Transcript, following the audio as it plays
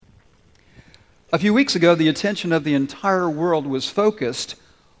A few weeks ago, the attention of the entire world was focused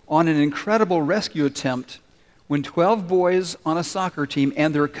on an incredible rescue attempt when 12 boys on a soccer team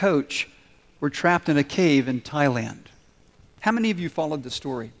and their coach were trapped in a cave in Thailand. How many of you followed the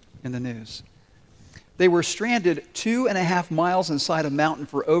story in the news? They were stranded 2.5 miles inside a mountain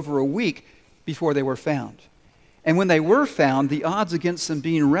for over a week before they were found. And when they were found, the odds against them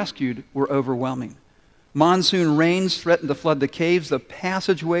being rescued were overwhelming. Monsoon rains threatened to flood the caves. The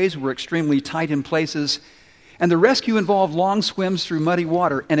passageways were extremely tight in places. And the rescue involved long swims through muddy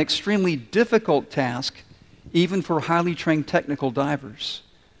water, an extremely difficult task, even for highly trained technical divers.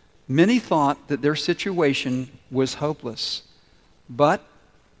 Many thought that their situation was hopeless. But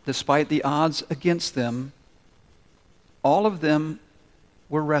despite the odds against them, all of them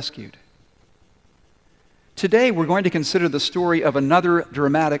were rescued. Today, we're going to consider the story of another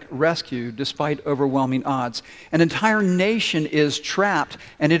dramatic rescue despite overwhelming odds. An entire nation is trapped,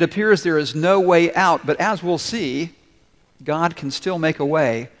 and it appears there is no way out. But as we'll see, God can still make a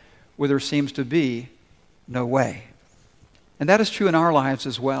way where there seems to be no way. And that is true in our lives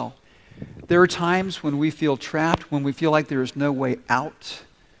as well. There are times when we feel trapped, when we feel like there is no way out.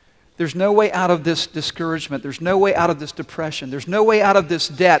 There's no way out of this discouragement. There's no way out of this depression. There's no way out of this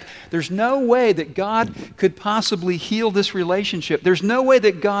debt. There's no way that God could possibly heal this relationship. There's no way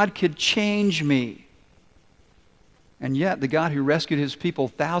that God could change me. And yet, the God who rescued his people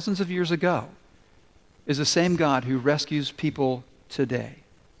thousands of years ago is the same God who rescues people today.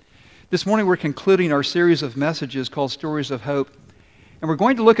 This morning, we're concluding our series of messages called Stories of Hope. And we're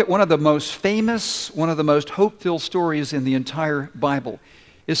going to look at one of the most famous, one of the most hope-filled stories in the entire Bible.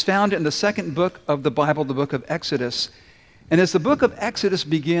 Is found in the second book of the Bible, the book of Exodus. And as the book of Exodus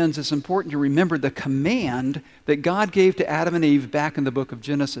begins, it's important to remember the command that God gave to Adam and Eve back in the book of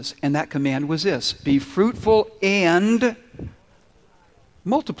Genesis. And that command was this: be fruitful and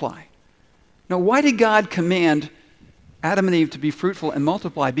multiply. Now, why did God command Adam and Eve to be fruitful and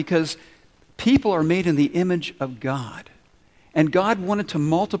multiply? Because people are made in the image of God. And God wanted to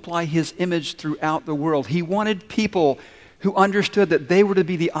multiply his image throughout the world. He wanted people who understood that they were to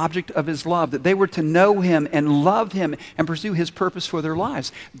be the object of his love, that they were to know him and love him and pursue his purpose for their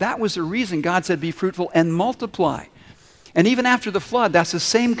lives. That was the reason God said, be fruitful and multiply. And even after the flood, that's the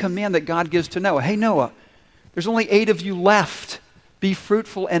same command that God gives to Noah. Hey, Noah, there's only 8 of you left. Be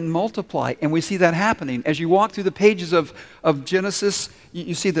fruitful and multiply. And we see that happening. As you walk through the pages of Genesis,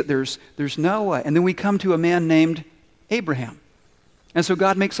 you see that there's Noah. And then we come to a man named Abraham. And so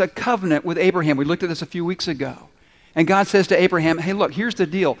God makes a covenant with Abraham. We looked at this a few weeks ago. And God says to Abraham, hey, look, here's the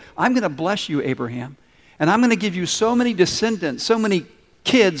deal. I'm going to bless you, Abraham, and I'm going to give you so many descendants, so many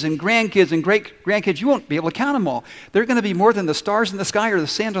kids and grandkids and great-grandkids, you won't be able to count them all. They're going to be more than the stars in the sky or the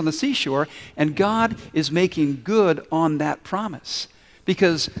sand on the seashore, and God is making good on that promise.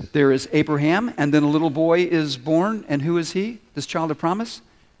 Because there is Abraham, and then a little boy is born, and who is he, this child of promise?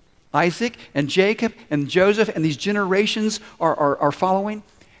 Isaac and Jacob and Joseph, and these generations are following.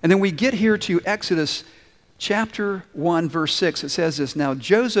 And then we get here to Exodus Chapter 1, verse 6, it says this: now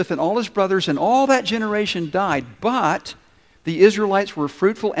Joseph and all his brothers and all that generation died, but the Israelites were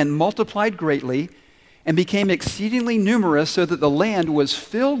fruitful and multiplied greatly and became exceedingly numerous so that the land was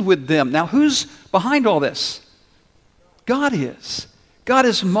filled with them. Now who's behind all this? God is. God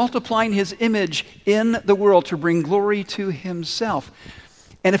is multiplying his image in the world to bring glory to himself.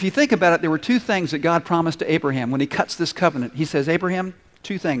 And if you think about it, there were 2 things that God promised to Abraham when he cuts this covenant. He says, Abraham,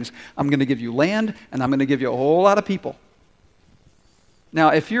 2 things. I'm going to give you land, and I'm going to give you a whole lot of people. Now,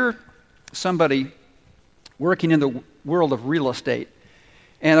 if you're somebody working in the world of real estate,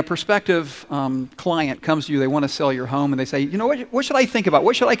 and a prospective client comes to you, they want to sell your home, and they say, you know, what should I think about?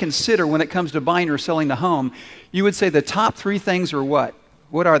 What should I consider when it comes to buying or selling the home? You would say the top 3 things are what?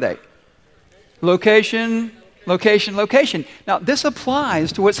 What are they? Location, location, location. Now, this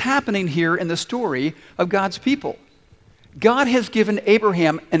applies to what's happening here in the story of God's people. God has given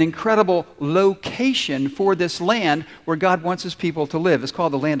Abraham an incredible location for this land where God wants his people to live. It's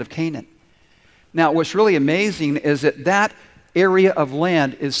called the land of Canaan. Now, what's really amazing is that that area of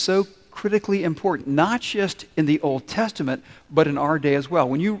land is so critically important, not just in the Old Testament, but in our day as well.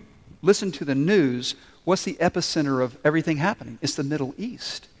 When you listen to the news, what's the epicenter of everything happening? It's the Middle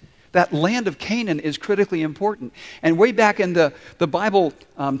East. That land of Canaan is critically important. And way back in the Bible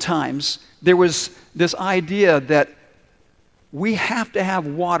times, there was this idea that we have to have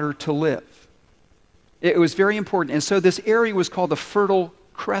water to live. It was very important. And so this area was called the Fertile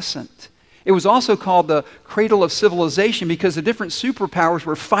Crescent. It was also called the cradle of civilization because the different superpowers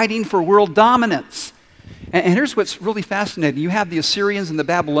were fighting for world dominance. And here's what's really fascinating. You have the Assyrians and the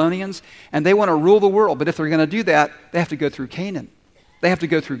Babylonians, and they want to rule the world. But if they're going to do that, they have to go through Canaan. They have to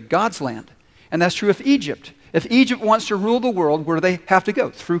go through God's land. And that's true of Egypt. If Egypt wants to rule the world, where do they have to go?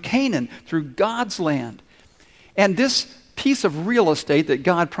 Through Canaan, through God's land. And this piece of real estate that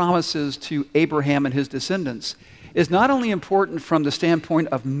God promises to Abraham and his descendants is not only important from the standpoint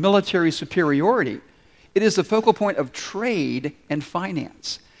of military superiority, it is the focal point of trade and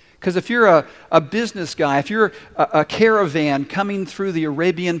finance. Because if you're a business guy, if you're a caravan coming through the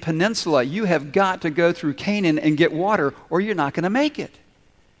Arabian Peninsula, you have got to go through Canaan and get water, or you're not going to make it.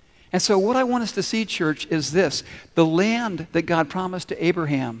 And so what I want us to see, church, is this. The land that God promised to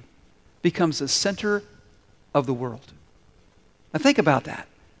Abraham becomes the center of the world. Now think about that.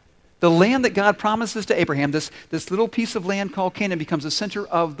 The land that God promises to Abraham, this little piece of land called Canaan, becomes the center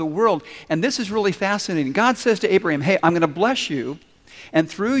of the world. And this is really fascinating. God says to Abraham, hey, I'm going to bless you, and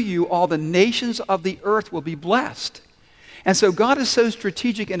through you all the nations of the earth will be blessed. And so God is so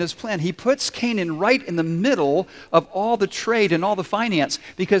strategic in his plan. He puts Canaan right in the middle of all the trade and all the finance,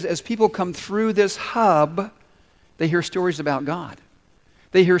 because as people come through this hub, they hear stories about God.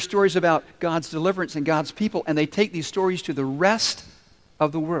 They hear stories about God's deliverance and God's people, and they take these stories to the rest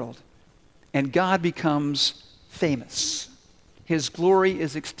of the world. And God becomes famous. His glory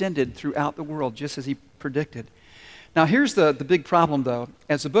is extended throughout the world, just as he predicted. Now here's the big problem, though.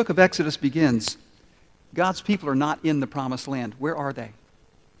 As the book of Exodus begins, God's people are not in the promised land. Where are they?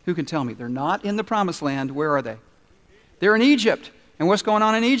 Who can tell me? They're not in the promised land. Where are they? They're in Egypt. And what's going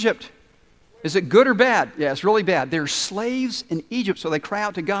on in Egypt? Is it good or bad? Yeah, it's really bad. They're slaves in Egypt, so they cry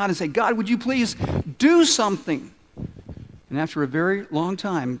out to God and say, God, would you please do something? And after a very long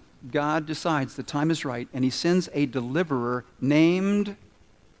time, God decides the time is right, and he sends a deliverer named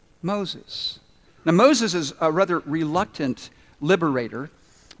Moses. Now, Moses is a rather reluctant liberator,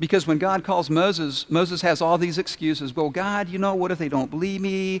 because when God calls Moses, Moses has all these excuses. Well, God, what if they don't believe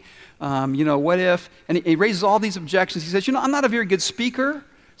me? What if? And he raises all these objections. He says, I'm not a very good speaker.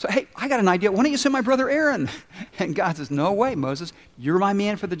 So, hey, I got an idea. Why don't you send my brother Aaron? And God says, no way, Moses. You're my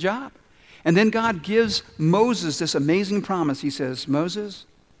man for the job. And then God gives Moses this amazing promise. He says, Moses,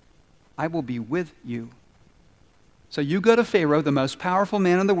 I will be with you. So you go to Pharaoh, the most powerful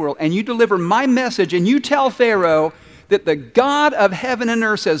man in the world, and you deliver my message, and you tell Pharaoh that the God of heaven and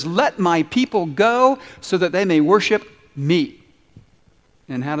earth says, let my people go so that they may worship me.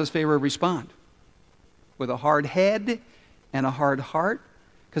 And how does Pharaoh respond? With a hard head and a hard heart,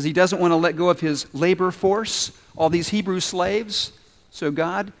 because he doesn't want to let go of his labor force, all these Hebrew slaves. So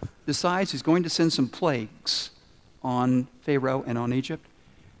God decides he's going to send some plagues on Pharaoh and on Egypt.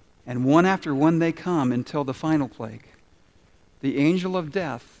 And one after one they come until the final plague. The angel of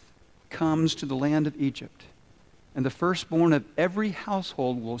death comes to the land of Egypt. And the firstborn of every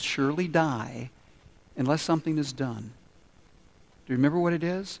household will surely die unless something is done. Do you remember what it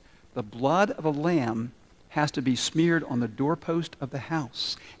is? The blood of a lamb has to be smeared on the doorpost of the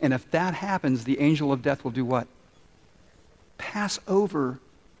house. And if that happens, the angel of death will do what? Pass over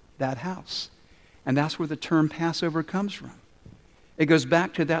that house. And that's where the term Passover comes from. It goes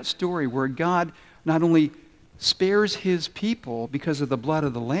back to that story where God not only spares his people because of the blood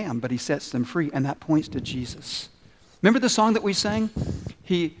of the lamb, but he sets them free, and that points to Jesus. Remember the song that we sang?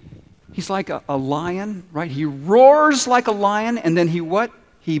 He's like a lion, right? He roars like a lion, and then he what?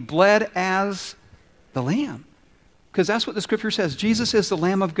 He bled as the lamb. Because that's what the scripture says. Jesus is the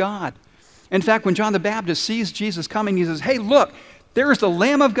Lamb of God. In fact, when John the Baptist sees Jesus coming, he says, hey, look, there is the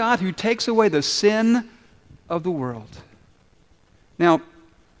Lamb of God who takes away the sin of the world. Now,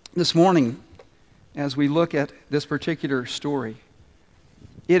 this morning, as we look at this particular story,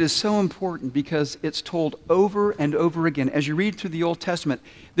 it is so important because it's told over and over again. As you read through the Old Testament,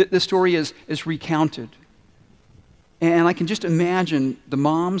 the story is recounted. And I can just imagine the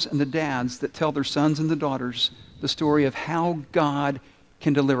moms and the dads that tell their sons and the daughters the story of how God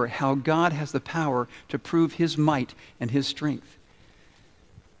can deliver, how God has the power to prove his might and his strength.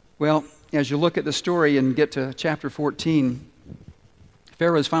 Well, as you look at the story and get to chapter 14,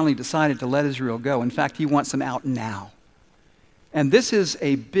 Pharaoh has finally decided to let Israel go. In fact, he wants them out now. And this is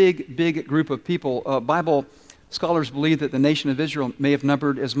a big, big group of people. Bible scholars believe that the nation of Israel may have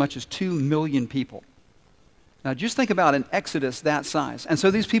numbered as much as 2 million people. Now, just think about an exodus that size. And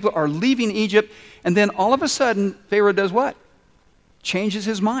so these people are leaving Egypt, and then all of a sudden, Pharaoh does what? Changes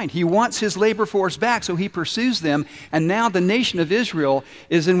his mind. He wants his labor force back, so he pursues them, and now the nation of Israel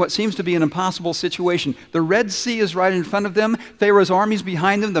is in what seems to be an impossible situation. The Red Sea is right in front of them, Pharaoh's armies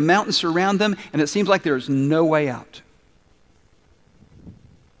behind them, the mountains surround them, and it seems like there's no way out.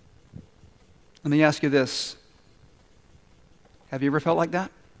 Let me ask you this. Have you ever felt like that?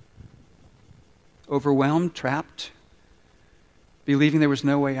 Overwhelmed, trapped, believing there was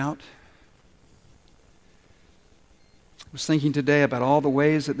no way out? was thinking today about all the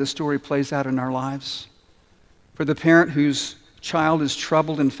ways that this story plays out in our lives. For the parent whose child is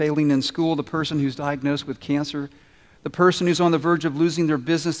troubled and failing in school, the person who's diagnosed with cancer, the person who's on the verge of losing their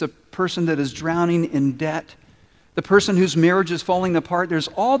business, the person that is drowning in debt, the person whose marriage is falling apart. There's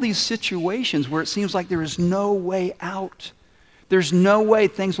all these situations where it seems like there is no way out. There's no way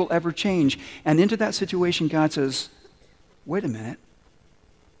things will ever change. And into that situation, God says, wait a minute,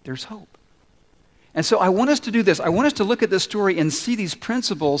 there's hope. And so I want us to do this. I want us to look at this story and see these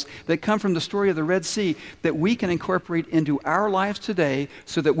principles that come from the story of the Red Sea that we can incorporate into our lives today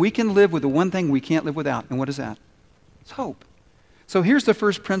so that we can live with the one thing we can't live without. And what is that? It's hope. So here's the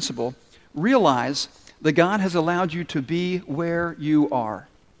first principle. Realize that God has allowed you to be where you are.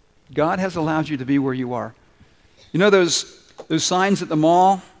 God has allowed you to be where you are. You know those signs at the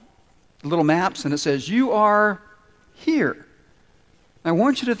mall, the little maps, and it says, you are here. I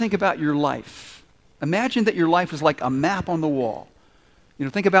want you to think about your life. Imagine that your life is like a map on the wall. You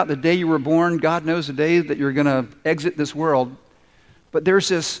know, think about the day you were born. God knows the day that you're going to exit this world. But there's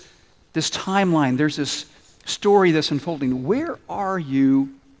this timeline. There's this story that's unfolding. Where are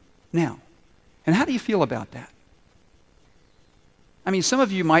you now? And how do you feel about that? I mean, some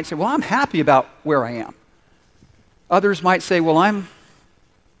of you might say, well, I'm happy about where I am. Others might say, well, I'm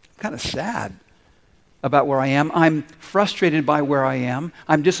kind of sad about where I am. I'm frustrated by where I am.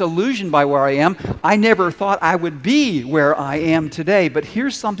 I'm disillusioned by where I am. I never thought I would be where I am today. But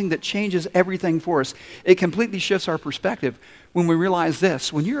here's something that changes everything for us. It completely shifts our perspective when we realize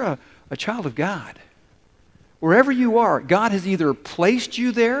this. When you're a child of God, wherever you are, God has either placed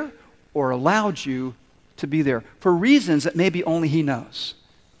you there or allowed you to be there for reasons that maybe only He knows.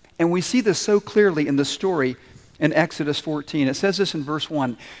 And we see this so clearly in the story in Exodus 14. It says this in verse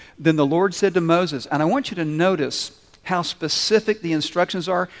 1. Then the Lord said to Moses, and I want you to notice how specific the instructions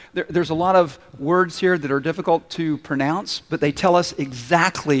are. There's a lot of words here that are difficult to pronounce, but they tell us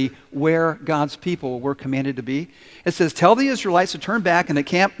exactly where God's people were commanded to be. It says, tell the Israelites to turn back and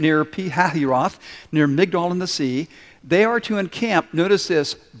encamp near Pi-hahiroth, near Migdol in the sea. They are to encamp, notice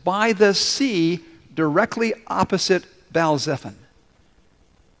this, by the sea directly opposite Baal-zephon.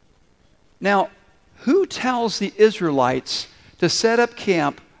 Now, who tells the Israelites to set up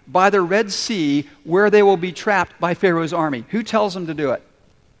camp by the Red Sea where they will be trapped by Pharaoh's army? Who tells them to do it?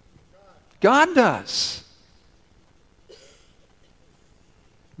 God does.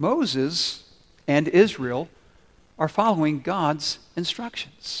 Moses and Israel are following God's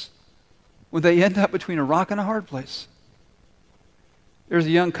instructions when they end up between a rock and a hard place. There's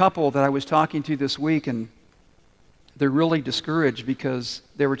a young couple that I was talking to this week, and they're really discouraged because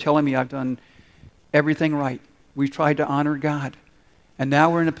they were telling me, I've done everything right. We've tried to honor God. And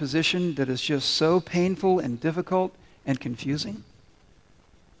now we're in a position that is just so painful and difficult and confusing.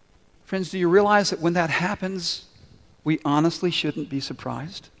 Friends, do you realize that when that happens, we honestly shouldn't be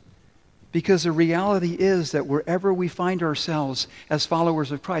surprised? Because the reality is that wherever we find ourselves as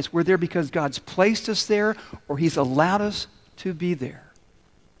followers of Christ, we're there because God's placed us there or He's allowed us to be there.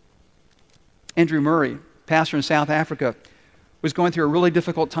 Andrew Murray, pastor in South Africa, was going through a really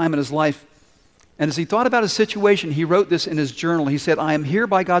difficult time in his life. And as he thought about his situation, he wrote this in his journal. He said, I am here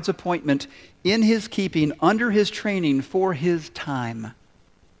by God's appointment, in His keeping, under His training, for His time.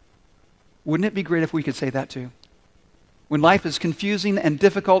 Wouldn't it be great if we could say that too? When life is confusing and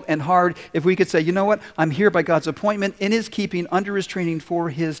difficult and hard, if we could say, you know what? I'm here by God's appointment, in His keeping, under His training, for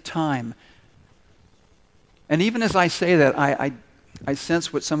His time. And even as I say that, I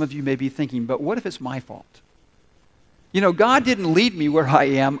sense what some of you may be thinking, but what if it's my fault? You know, God didn't lead me where I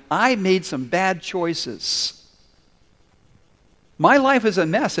am. I made some bad choices. My life is a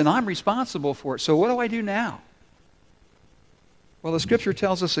mess, and I'm responsible for it. So what do I do now? Well, the Scripture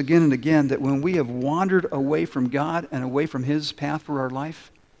tells us again and again that when we have wandered away from God and away from His path for our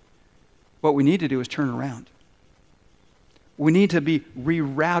life, what we need to do is turn around. We need to be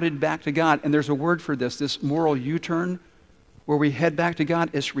rerouted back to God. And there's a word for this moral U-turn, where we head back to God.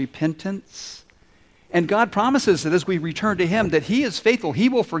 It's repentance. And God promises that as we return to Him, that He is faithful. He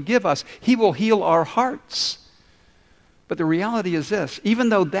will forgive us. He will heal our hearts. But the reality is this, even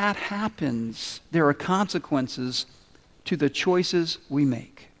though that happens, there are consequences to the choices we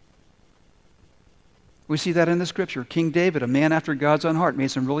make. We see that in the Scripture. King David, a man after God's own heart,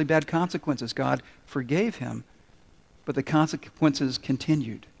 made some really bad consequences. God forgave him, but the consequences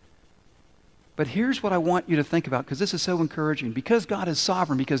continued. But here's what I want you to think about, because this is so encouraging. Because God is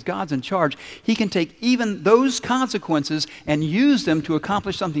sovereign, because God's in charge, He can take even those consequences and use them to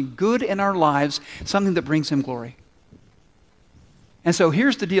accomplish something good in our lives, something that brings Him glory. And so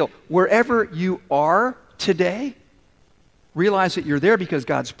here's the deal. Wherever you are today, realize that you're there because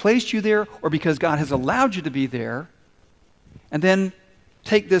God's placed you there or because God has allowed you to be there. And then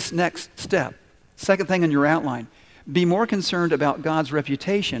take this next step. Second thing in your outline. Be more concerned about God's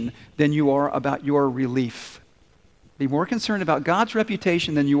reputation than you are about your relief. Be more concerned about God's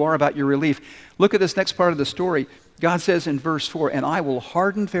reputation than you are about your relief. Look at this next part of the story. God says in verse 4, "And I will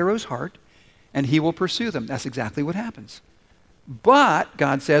harden Pharaoh's heart, and he will pursue them." That's exactly what happens. But,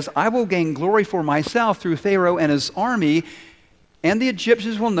 God says, "I will gain glory for myself through Pharaoh and his army, and the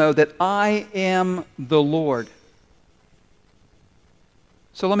Egyptians will know that I am the Lord."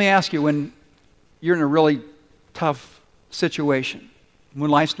 So let me ask you, when you're in a really tough situation,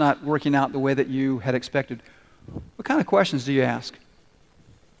 when life's not working out the way that you had expected, what kind of questions do you ask?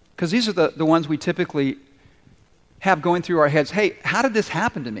 Because these are the ones we typically have going through our heads. Hey, how did this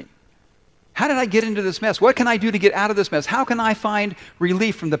happen to me? How did I get into this mess? What can I do to get out of this mess? How can I find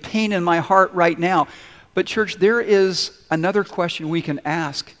relief from the pain in my heart right now? But church, there is another question we can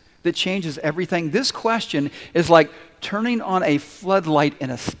ask that changes everything. This question is like turning on a floodlight in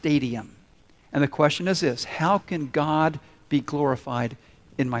a stadium. And the question is this: how can God be glorified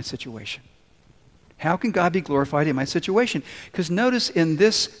in my situation? How can God be glorified in my situation? Because notice in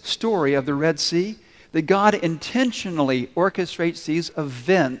this story of the Red Sea that God intentionally orchestrates these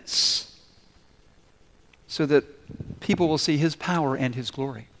events so that people will see his power and his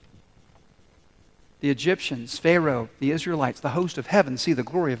glory. The Egyptians, Pharaoh, the Israelites, the host of heaven see the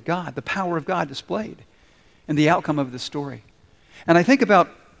glory of God, the power of God displayed in the outcome of this story. And I think about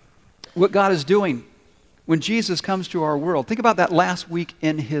what God is doing when Jesus comes to our world. Think about that last week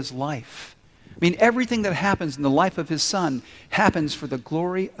in his life. I mean, everything that happens in the life of his son happens for the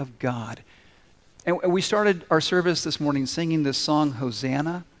glory of God. And we started our service this morning singing this song,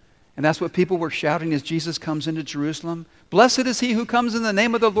 Hosanna. And that's what people were shouting as Jesus comes into Jerusalem. Blessed is he who comes in the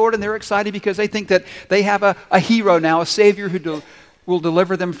name of the Lord. And they're excited because they think that they have a hero now, a Savior who will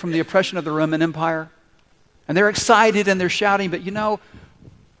deliver them from the oppression of the Roman Empire. And they're excited and they're shouting. But you know,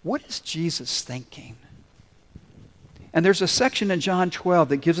 what is Jesus thinking? And there's a section in John 12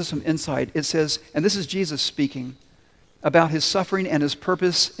 that gives us some insight. It says, and this is Jesus speaking about his suffering and his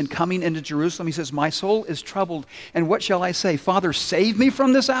purpose in coming into Jerusalem. He says, "My soul is troubled, and what shall I say? Father, save me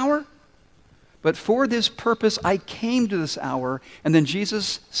from this hour? But for this purpose I came to this hour." And then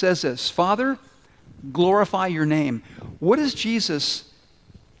Jesus says this: "Father, glorify your name." What is Jesus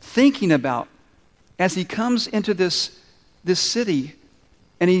thinking about as he comes into this city?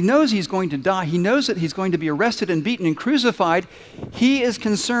 And he knows he's going to die. He knows that he's going to be arrested and beaten and crucified. He is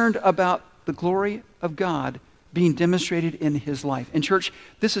concerned about the glory of God being demonstrated in his life. And church,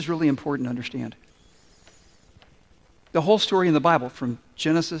 this is really important to understand. The whole story in the Bible, from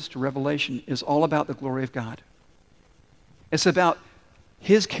Genesis to Revelation, is all about the glory of God. It's about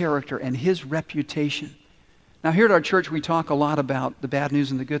his character and his reputation. Now, here at our church, we talk a lot about the bad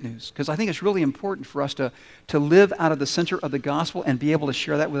news and the good news, because I think it's really important for us to live out of the center of the gospel and be able to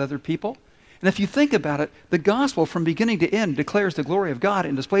share that with other people. And if you think about it, the gospel from beginning to end declares the glory of God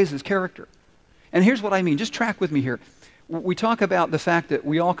and displays his character. And here's what I mean. Just track with me here. We talk about the fact that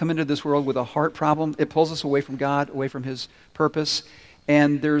we all come into this world with a heart problem. It pulls us away from God, away from his purpose.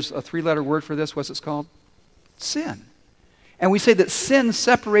 And there's a 3-letter word for this. What's it called? Sin. And we say that sin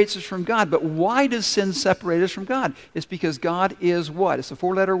separates us from God. But why does sin separate us from God? It's because God is what? It's a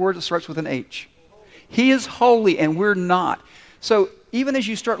 4-letter word that starts with an H. He is holy and we're not. So even as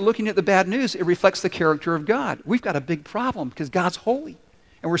you start looking at the bad news, it reflects the character of God. We've got a big problem because God's holy.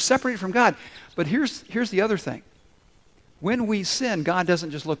 And we're separated from God. But here's the other thing. When we sin, God doesn't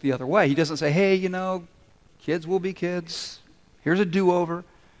just look the other way. He doesn't say, hey, you know, kids will be kids. Here's a do-over.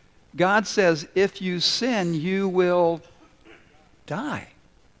 God says, if you sin, you will die.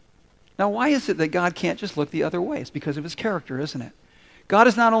 Now, why is it that God can't just look the other way? It's because of his character, isn't it? God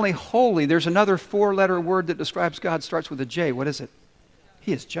is not only holy, there's another 4-letter word that describes God, starts with a J. What is it?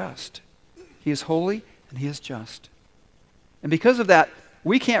 He is just. He is holy and he is just. And because of that,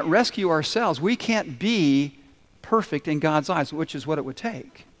 we can't rescue ourselves. We can't be perfect in God's eyes, which is what it would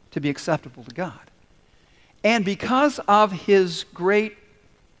take to be acceptable to God. And because of his great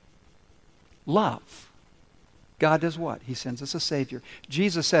love, God does what? He sends us a Savior.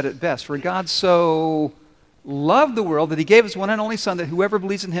 Jesus said it best, "For God so loved the world that he gave his one and only Son, that whoever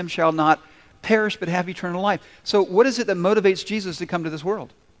believes in him shall not perish but have eternal life." So what is it that motivates Jesus to come to this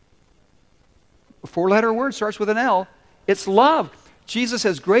world? A 4-letter word starts with an L. It's love. Jesus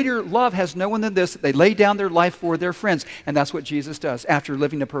says, greater love has no one than this, that they lay down their life for their friends. And that's what Jesus does. After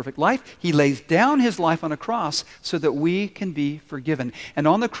living a perfect life, he lays down his life on a cross so that we can be forgiven. And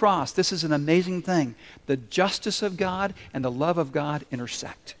on the cross, this is an amazing thing. The justice of God and the love of God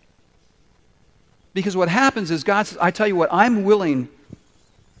intersect. Because what happens is God says, I tell you what, I'm willing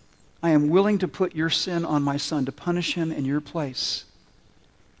I am willing to put your sin on my son, to punish him in your place.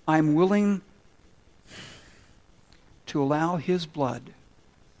 I am willing to allow his blood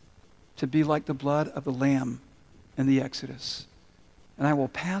to be like the blood of the lamb in the Exodus. And I will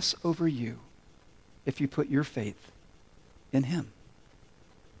pass over you if you put your faith in him.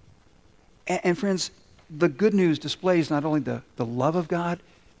 And friends, the good news displays not only the love of God,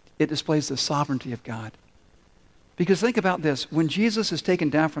 it displays the sovereignty of God. Because think about this. When Jesus is taken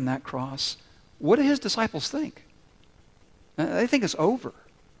down from that cross, what do his disciples think? They think it's over.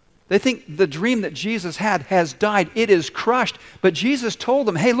 They think the dream that Jesus had has died. It is crushed. But Jesus told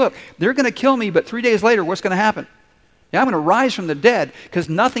them, hey, look, they're going to kill me, but 3 days later, what's going to happen? Yeah, I'm going to rise from the dead because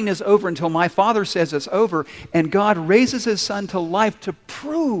nothing is over until my Father says it's over. And God raises his Son to life to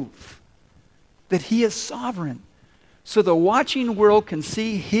prove that he is sovereign. So the watching world can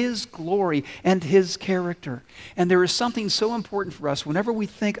see his glory and his character. And there is something so important for us whenever we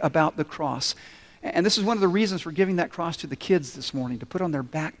think about the cross. And this is one of the reasons for giving that cross to the kids this morning, to put on their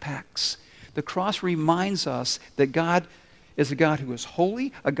backpacks. The cross reminds us that God is a God who is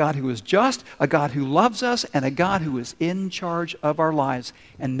holy, a God who is just, a God who loves us, and a God who is in charge of our lives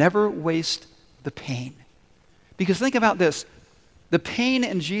and never wastes the pain. Because think about this. The pain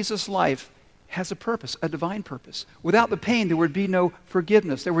in Jesus' life has a purpose, a divine purpose. Without the pain, there would be no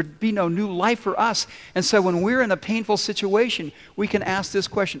forgiveness. There would be no new life for us. And so when we're in a painful situation, we can ask this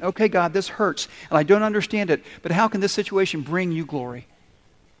question, okay, God, this hurts, and I don't understand it, but how can this situation bring you glory?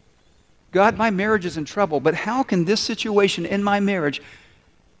 God, my marriage is in trouble, but how can this situation in my marriage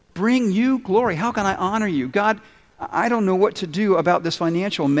bring you glory? How can I honor you? God, I don't know what to do about this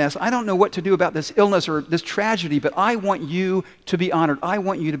financial mess. I don't know what to do about this illness or this tragedy, but I want you to be honored. I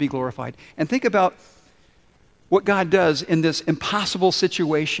want you to be glorified. And think about what God does in this impossible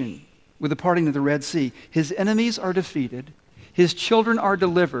situation with the parting of the Red Sea. His enemies are defeated. His children are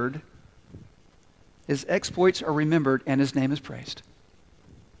delivered. His exploits are remembered, and his name is praised.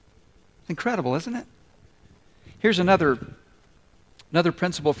 Incredible, isn't it? Here's another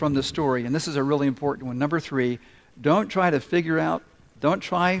principle from this story, and this is a really important one. Number 3, don't try to figure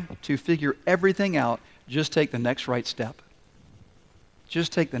everything out. Just take the next right step.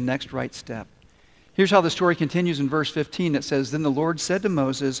 Just take the next right step. Here's how the story continues in verse 15. It says, Then the Lord said to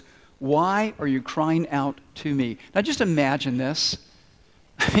Moses, Why are you crying out to me? Now just imagine this.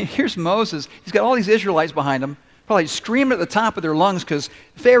 I mean, here's Moses. He's got all these Israelites behind him, probably screaming at the top of their lungs because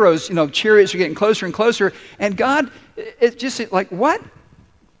Pharaoh's chariots are getting closer and closer. And God, it's just like, what?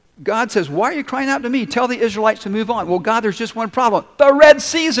 God says, why are you crying out to me? Tell the Israelites to move on. Well, God, there's just one problem. The Red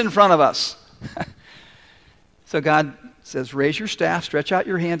Sea's in front of us. So God says, raise your staff, stretch out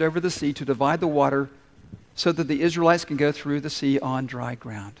your hand over the sea to divide the water so that the Israelites can go through the sea on dry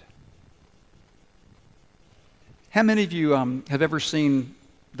ground. How many of you have ever seen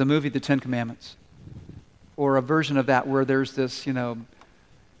the movie The Ten Commandments? Or a version of that where there's this,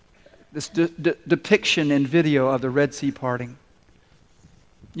 this depiction in video of the Red Sea parting.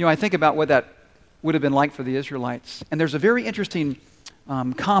 I think about what that would have been like for the Israelites. And there's a very interesting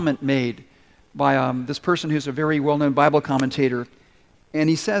comment made by this person who's a very well-known Bible commentator. And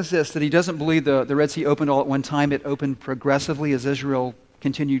he says this, that he doesn't believe the Red Sea opened all at one time. It opened progressively as Israel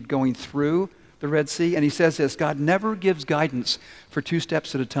continued going through the Red Sea. And he says this, God never gives guidance for 2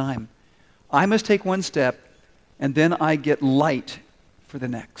 steps at a time. I must take one step, and then I get light for the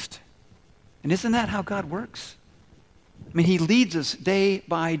next. And isn't that how God works? I mean, he leads us day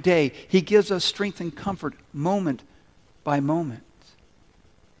by day. He gives us strength and comfort moment by moment.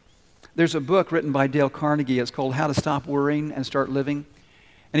 There's a book written by Dale Carnegie. It's called How to Stop Worrying and Start Living.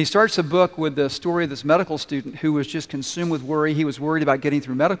 And he starts the book with the story of this medical student who was just consumed with worry. He was worried about getting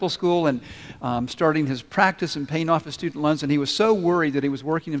through medical school and starting his practice and paying off his student loans. And he was so worried that he was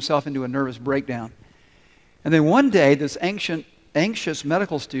working himself into a nervous breakdown. And then one day, this anxious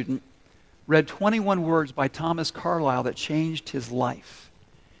medical student read 21 words by Thomas Carlyle that changed his life.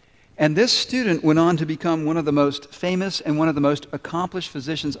 And this student went on to become one of the most famous and one of the most accomplished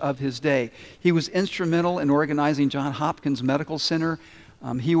physicians of his day. He was instrumental in organizing Johns Hopkins Medical Center.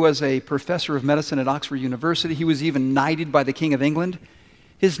 He was a professor of medicine at Oxford University. He was even knighted by the King of England.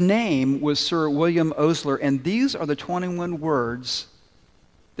 His name was Sir William Osler, and these are the 21 words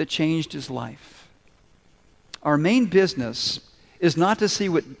that changed his life. Our main business is not to see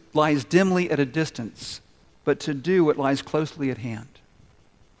what lies dimly at a distance, but to do what lies closely at hand.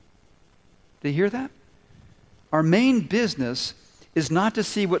 Do you hear that? Our main business is not to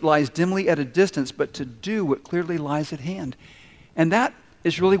see what lies dimly at a distance, but to do what clearly lies at hand. And that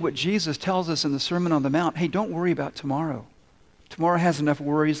is really what Jesus tells us in the Sermon on the Mount. Hey, don't worry about tomorrow. Tomorrow has enough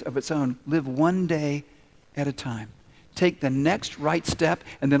worries of its own. Live one day at a time. take the next right step,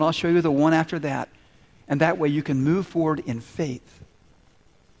 and then I'll show you the one after that. And that way you can move forward in faith.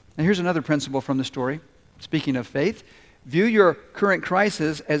 And here's another principle from the story. Speaking of faith, view your current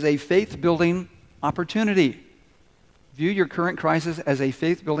crisis as a faith-building opportunity. View your current crisis as a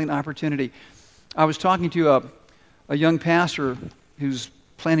faith-building opportunity. I was talking to a young pastor who's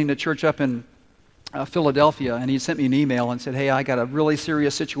planning a church up in Philadelphia, and he sent me an email and said, hey, I got a really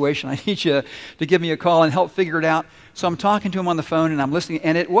serious situation. I need you to give me a call and help figure it out. So I'm talking to him on the phone, and I'm listening,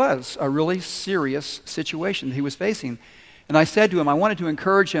 and it was a really serious situation he was facing. And I said to him, I wanted to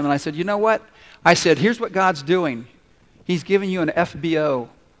encourage him, and I said, you know what? I said, here's what God's doing. He's giving you an FBO.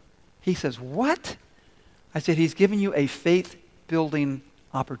 He says, what? I said, he's giving you a faith-building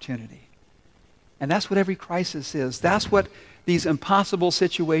opportunity. And that's what every crisis is. That's what these impossible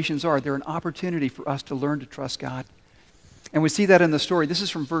situations are. They're an opportunity for us to learn to trust God. And we see that in the story. This is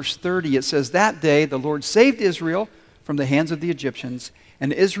from verse 30. It says, that day the Lord saved Israel from the hands of the Egyptians,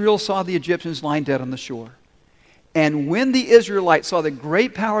 and Israel saw the Egyptians lying dead on the shore. And when the Israelites saw the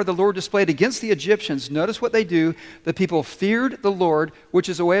great power the Lord displayed against the Egyptians, notice what they do. The people feared the Lord, which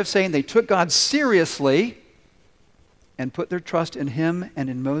is a way of saying they took God seriously and put their trust in him and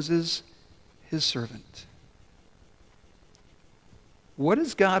in Moses, his servant. What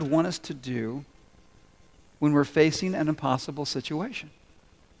does God want us to do when we're facing an impossible situation?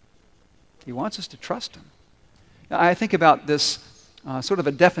 He wants us to trust him. Now, I think about this sort of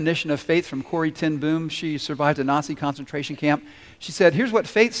a definition of faith from Corrie ten Boom. She survived a Nazi concentration camp. She said, here's what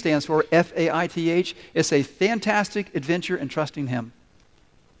faith stands for, F-A-I-T-H. It's a fantastic adventure in trusting him.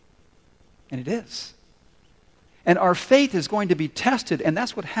 And it is. And our faith is going to be tested, and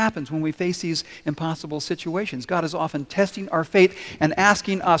that's what happens when we face these impossible situations. God is often testing our faith and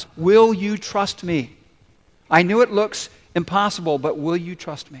asking us, will you trust me? I know it looks impossible, but will you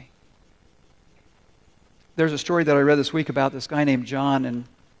trust me? There's a story that I read this week about this guy named John, and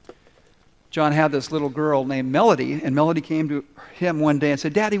John had this little girl named Melody, and Melody came to him one day and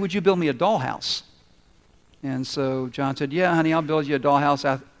said, Daddy, would you build me a dollhouse? And so John said, yeah, honey, I'll build you a dollhouse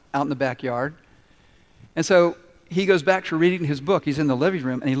out in the backyard. And so he goes back to reading his book. He's in the living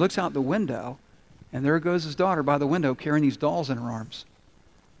room, and he looks out the window, and there goes his daughter by the window carrying these dolls in her arms.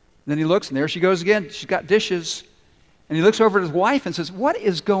 And then he looks, and there she goes again. She's got dishes. And he looks over at his wife and says, what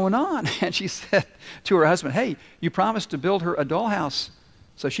is going on? And she said to her husband, hey, you promised to build her a dollhouse,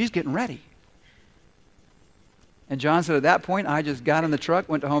 so she's getting ready. And John said, at that point, I just got in the truck,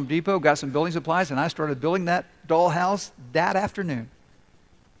 went to Home Depot, got some building supplies, and I started building that dollhouse that afternoon.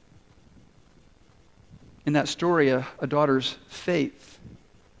 In that story, a daughter's faith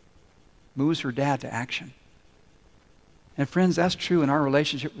moves her dad to action. And friends, that's true in our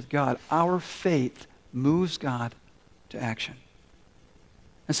relationship with God. Our faith moves God to action.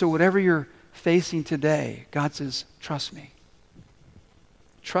 And so whatever you're facing today, God says, trust me.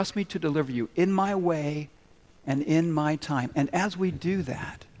 Trust me to deliver you in my way and in my time. And as we do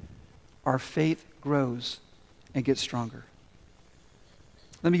that, our faith grows and gets stronger.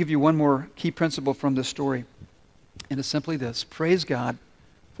 Let me give you one more key principle from this story. And it's simply this. Praise God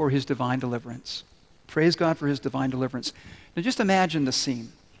for his divine deliverance. Praise God for his divine deliverance. Now just imagine the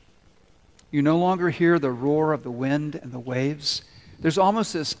scene. You no longer hear the roar of the wind and the waves. There's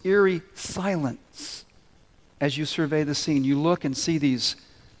almost this eerie silence as you survey the scene. You look and see these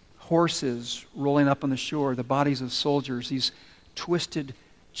horses rolling up on the shore, the bodies of soldiers, these twisted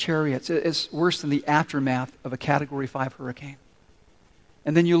chariots. It's worse than the aftermath of a Category 5 hurricane.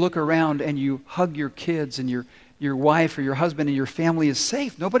 And then you look around and you hug your kids, and your wife or your husband and your family is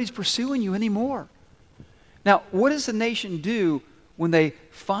safe. Nobody's pursuing you anymore. Now, what does the nation do when they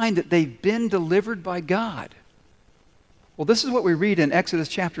find that they've been delivered by God? Well, this is what we read in Exodus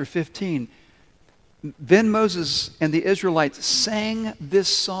chapter 15. Then Moses and the Israelites sang this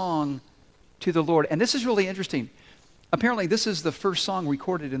song to the Lord. And this is really interesting. Apparently, this is the first song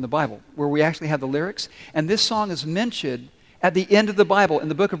recorded in the Bible where we actually have the lyrics. And this song is mentioned at the end of the Bible. In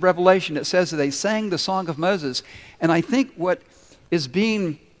the book of Revelation, it says that they sang the song of Moses. And I think what is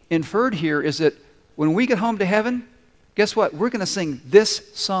being inferred here is that when we get home to heaven, guess what? We're going to sing this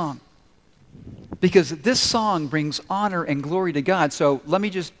song. Because this song brings honor and glory to God. So let me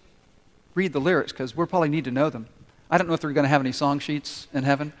just read the lyrics, because we'll probably need to know them. I don't know if they're going to have any song sheets in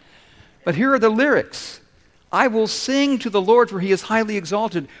heaven. But here are the lyrics. I will sing to the Lord, for he is highly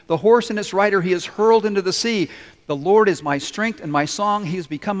exalted. The horse and its rider he has hurled into the sea. The Lord is my strength and my song. He has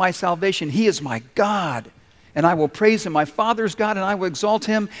become my salvation. He is my God, and I will praise him. My Father's God, and I will exalt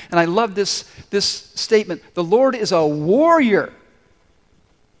him. And I love this statement. The Lord is a warrior.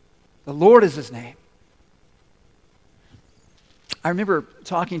 The Lord is his name. I remember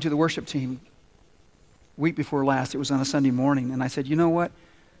talking to the worship team week before last. It was on a Sunday morning. And I said, you know what?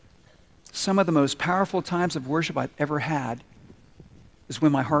 Some of the most powerful times of worship I've ever had is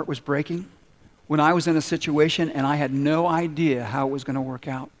when my heart was breaking, when I was in a situation and I had no idea how it was going to work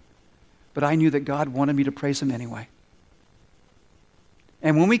out. But I knew that God wanted me to praise him anyway.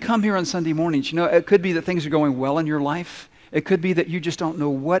 And when we come here on Sunday mornings, it could be that things are going well in your life. It could be that you just don't know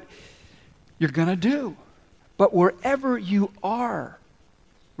what you're going to do. But wherever you are,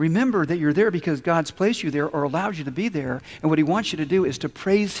 remember that you're there because God's placed you there or allows you to be there. And what he wants you to do is to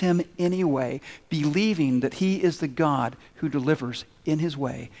praise him anyway, believing that he is the God who delivers in his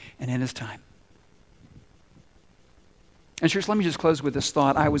way and in his time. And church, let me just close with this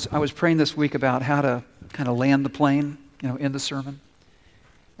thought. I was praying this week about how to kind of land the plane, in the sermon.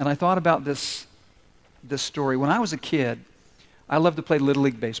 And I thought about this story. When I was a kid, I loved to play Little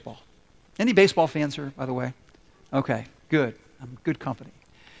League baseball. Any baseball fans here, by the way? Okay, good. I'm good company.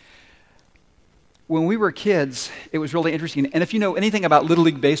 When we were kids, it was really interesting. And if you know anything about Little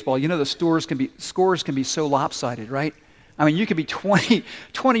League baseball, the scores can be so lopsided, right? I mean, you could be 20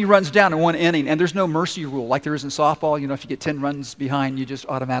 runs down in one inning, and there's no mercy rule like there is in softball. If you get 10 runs behind, you just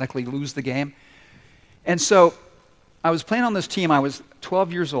automatically lose the game. And so I was playing on this team. I was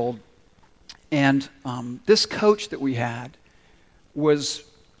 12 years old, and this coach that we had was,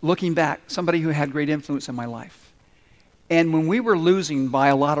 looking back, somebody who had great influence in my life. And when we were losing by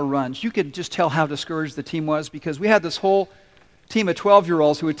a lot of runs, you could just tell how discouraged the team was because we had this whole team of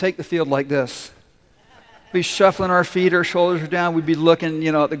 12-year-olds who would take the field like this. We'd be shuffling our feet, our shoulders are down, we'd be looking,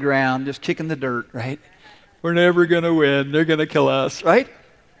 at the ground, just kicking the dirt, right? We're never going to win. They're going to kill us, right?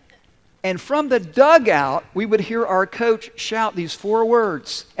 And from the dugout, we would hear our coach shout these 4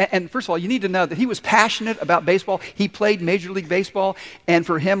 words. And first of all, you need to know that he was passionate about baseball. He played Major League Baseball, and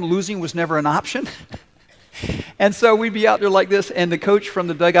for him, losing was never an option. And so we'd be out there like this, and the coach from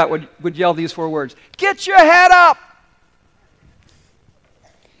the dugout would yell these 4 words, "Get your head up!"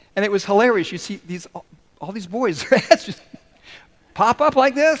 And it was hilarious. You see all these boys, their heads just pop up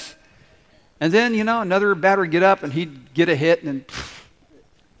like this. And then, another batter would get up, and he'd get a hit, and then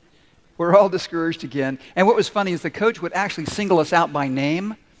we're all discouraged again. And what was funny is the coach would actually single us out by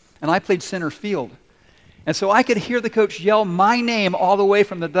name, and I played center field. And so I could hear the coach yell my name all the way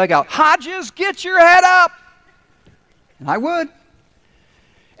from the dugout, "Hodges, get your head up!" And I would.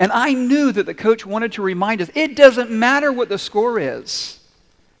 And I knew that the coach wanted to remind us, it doesn't matter what the score is.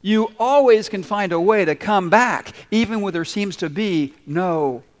 You always can find a way to come back, even when there seems to be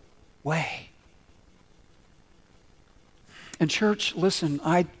no way. And church, listen,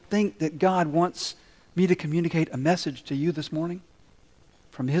 I think that God wants me to communicate a message to you this morning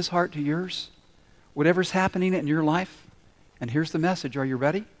from his heart to yours. Whatever's happening in your life, and here's the message. Are you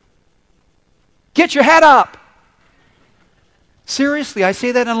ready? Get your head up. Seriously, I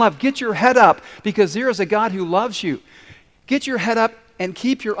say that in love. Get your head up because there is a God who loves you. Get your head up and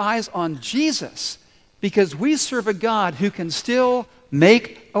keep your eyes on Jesus because we serve a God who can still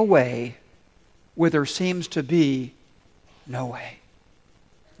make a way where there seems to be no way.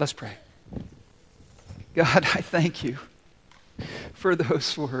 Let's pray. God, I thank you for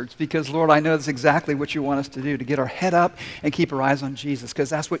those words because, Lord, I know that's exactly what you want us to do, to get our head up and keep our eyes on Jesus because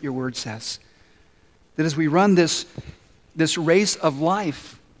that's what your word says. That as we run this race of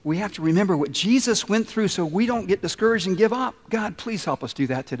life, we have to remember what Jesus went through so we don't get discouraged and give up. God, please help us do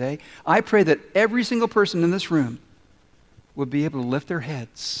that today. I pray that every single person in this room will be able to lift their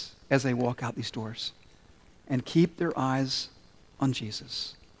heads as they walk out these doors and keep their eyes on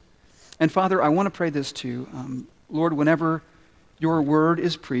Jesus. And Father, I want to pray this too. Lord, whenever your word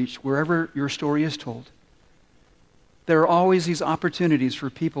is preached, wherever your story is told, there are always these opportunities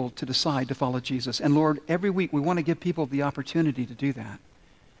for people to decide to follow Jesus. And Lord, every week we want to give people the opportunity to do that.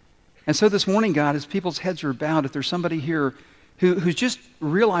 And so this morning, God, as people's heads are bowed, if there's somebody here who's just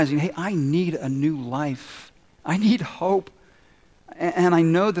realizing, hey, I need a new life. I need hope. And I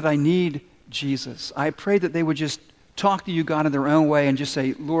know that I need Jesus. I pray that they would just talk to you, God, in their own way and just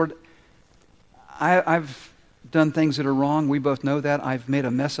say, Lord, I've done things that are wrong. We both know that. I've made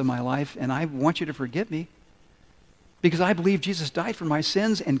a mess of my life, and I want you to forgive me because I believe Jesus died for my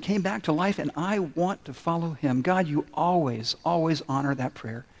sins and came back to life, and I want to follow him. God, you always, always honor that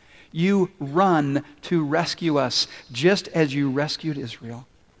prayer. You run to rescue us just as you rescued Israel.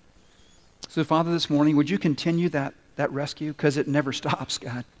 So, Father, this morning, would you continue that rescue? Because it never stops,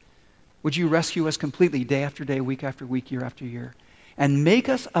 God. Would you rescue us completely day after day, week after week, year after year? And make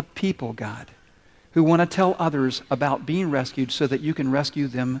us a people, God, who want to tell others about being rescued so that you can rescue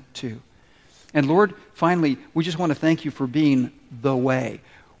them too. And Lord, finally, we just want to thank you for being the way.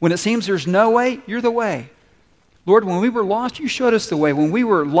 When it seems there's no way, you're the way. Lord, when we were lost, you showed us the way. When we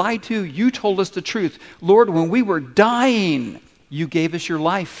were lied to, you told us the truth. Lord, when we were dying, you gave us your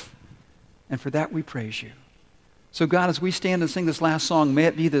life. And for that we praise you. So God, as we stand and sing this last song, may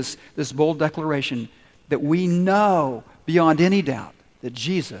it be this bold declaration that we know beyond any doubt that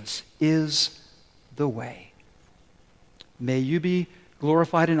Jesus is the way. May you be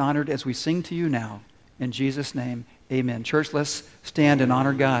glorified and honored as we sing to you now. In Jesus' name, amen. Church, let's stand and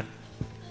honor God.